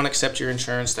if we don't accept your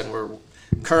insurance, then we're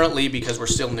currently, because we're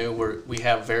still new, we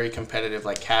have very competitive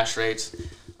like cash rates.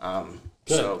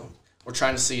 So we're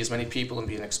trying to see as many people and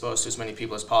being exposed to as many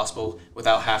people as possible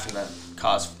without having to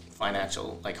cause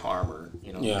financial like harm or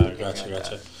Yeah,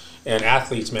 gotcha. And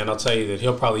athletes, man, I'll tell you that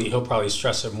he'll probably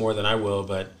stress it more than I will,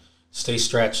 but stay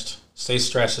stretched,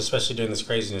 especially during this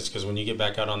craziness, because when you get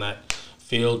back out on that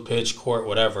field, pitch, court,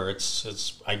 whatever,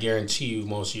 it's I guarantee you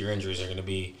most of your injuries are going to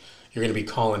be, you're going to be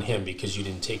calling him because you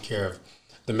didn't take care of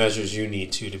the measures you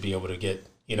need to be able to get,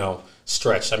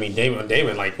 stretched. I mean,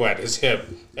 Damon, like what, his hip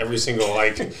every single,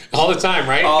 like all the time,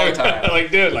 right? All the time. Like,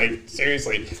 dude, like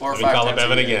seriously, 4 or 5 call up times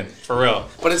Evan a day. again, for real.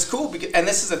 But it's cool, and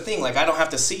this is the thing, like I don't have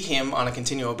to see him on a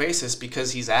continual basis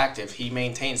because he's active. He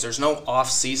maintains. There's no off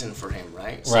season for him,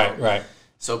 right? Right.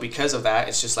 So because of that,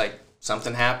 it's just like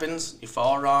something happens, you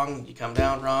fall wrong, you come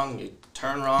down wrong, you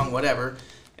turn wrong, whatever.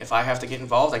 If I have to get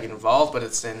involved, I get involved, but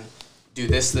it's then do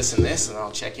this, and this, and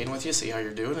I'll check in with you, see how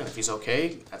you're doing, and if he's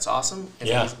okay, that's awesome.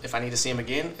 If I need to see him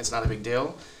again, it's not a big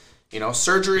deal.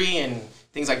 Surgery and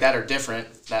things like that are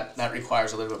different. That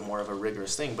requires a little bit more of a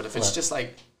rigorous thing. But if it's just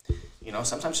like,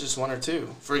 sometimes it's just 1 or 2.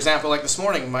 For example, like this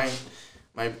morning, my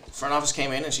front office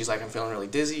came in and she's like, I'm feeling really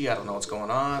dizzy. I don't know what's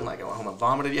going on. Like I went home and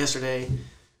vomited yesterday.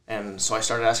 And so I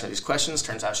started asking her these questions.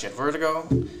 Turns out she had vertigo.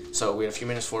 So we had a few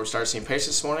minutes before we started seeing patients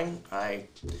this morning. I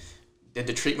did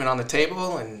the treatment on the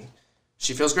table and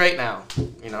she feels great now,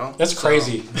 That's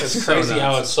crazy. That's crazy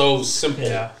how it's so simple.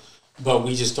 Yeah. But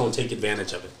we just don't take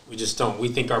advantage of it. We just don't. We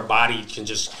think our body can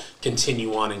just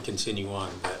continue on.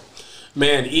 But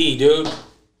man, dude,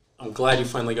 I'm glad you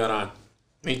finally got on.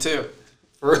 Me too.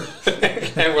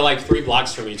 And we're like 3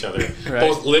 blocks from each other. Right.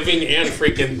 Both living and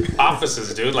freaking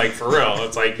offices, dude. Like for real.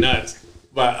 It's like nuts.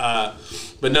 But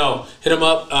no, hit him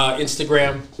up,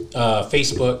 Instagram,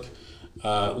 Facebook,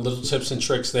 little tips and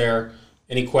tricks there.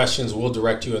 Any questions, we'll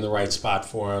direct you in the right spot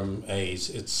for them. Hey,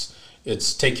 it's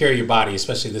take care of your body,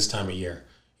 especially this time of year.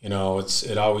 It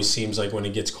always seems like when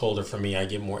it gets colder for me, I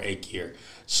get more achier.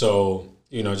 So,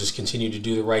 just continue to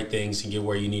do the right things and get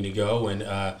where you need to go. And,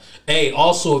 hey,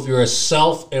 also, if you're a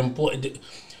self-employed,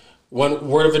 one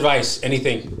word of advice,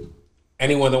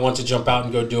 anyone that wants to jump out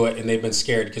and go do it and they've been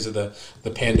scared because of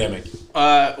the pandemic.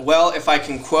 Well, if I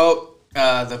can quote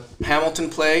the Hamilton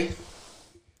play,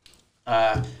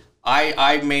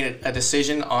 I made a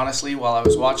decision, honestly, while I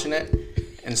was watching it.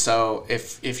 And so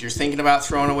if you're thinking about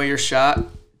throwing away your shot,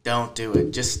 don't do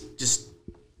it. Just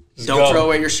don't throw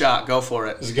away your shot. Go for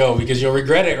it. Just go, because you'll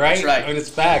regret it, right? That's right. I mean, it's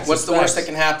facts. What's the worst that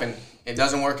can happen? It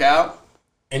doesn't work out.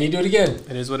 And you do it again.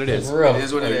 It is what it is. For real. It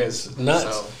is what it is. It's nuts.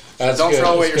 So That's don't good.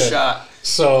 throw away That's your good. shot.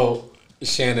 So,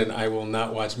 Shannon, I will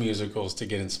not watch musicals to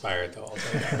get inspired, though. I'll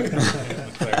tell you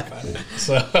that. Clarify.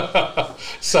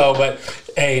 But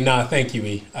hey, thank you,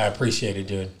 E. I appreciate it,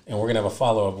 dude. And we're gonna have a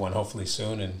follow-up one hopefully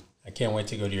soon, and I can't wait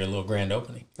to go to your little grand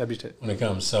opening. That'd be when it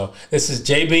comes. So this is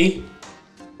JB.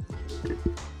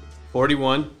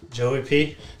 41. Joey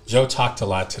P. Joe talked a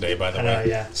lot today, by the way. I know,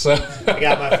 yeah. So I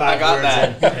got my 5 I got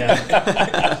words that. in.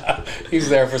 Yeah. he's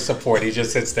there for support. He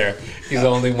just sits there. He's the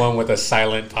only one with a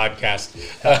silent podcast.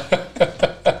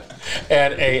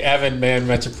 And hey, Evan, man,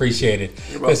 much appreciated.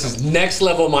 This is Next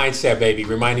Level Mindset, baby,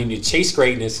 reminding you to chase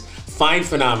greatness, find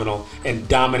phenomenal, and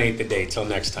dominate the day. Till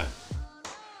next time.